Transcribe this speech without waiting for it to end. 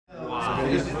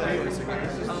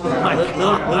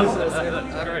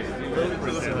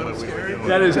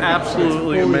That is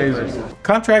absolutely amazing.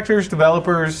 Contractors,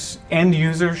 developers, end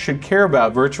users should care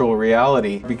about virtual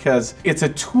reality because it's a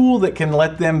tool that can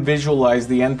let them visualize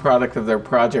the end product of their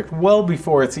project well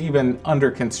before it's even under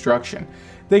construction.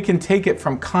 They can take it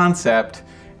from concept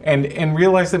and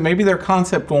realize that maybe their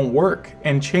concept won't work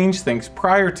and change things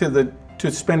prior to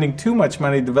spending too much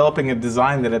money developing a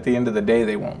design that at the end of the day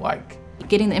they won't like.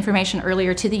 Getting the information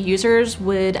earlier to the users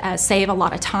would save a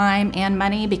lot of time and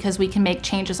money because we can make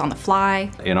changes on the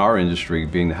fly. In our industry,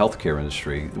 being the healthcare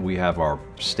industry, we have our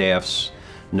staffs,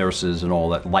 nurses and all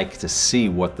that like to see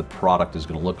what the product is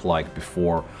going to look like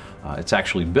before it's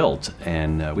actually built.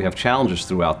 And we have challenges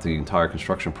throughout the entire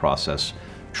construction process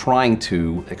trying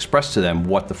to express to them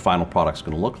what the final product is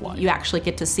going to look like. You actually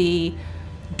get to see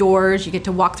doors, you get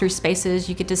to walk through spaces,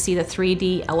 you get to see the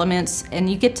 3D elements, and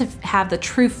you get to have the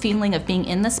true feeling of being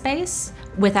in the space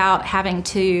without having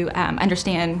to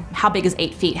understand how big is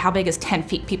 8 feet, how big is 10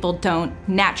 feet. People don't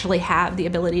naturally have the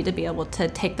ability to be able to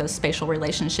take those spatial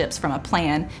relationships from a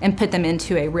plan and put them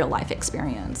into a real life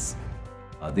experience.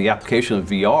 The application of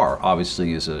VR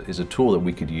obviously is a tool that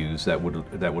we could use that would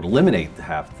eliminate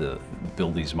have to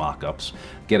build these mock-ups,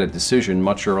 get a decision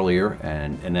much earlier,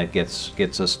 and that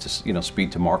gets us to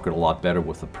speed to market a lot better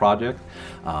with the project,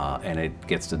 and it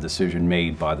gets the decision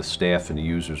made by the staff and the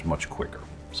users much quicker.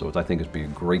 So I think it'd be a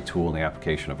great tool in the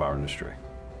application of our industry.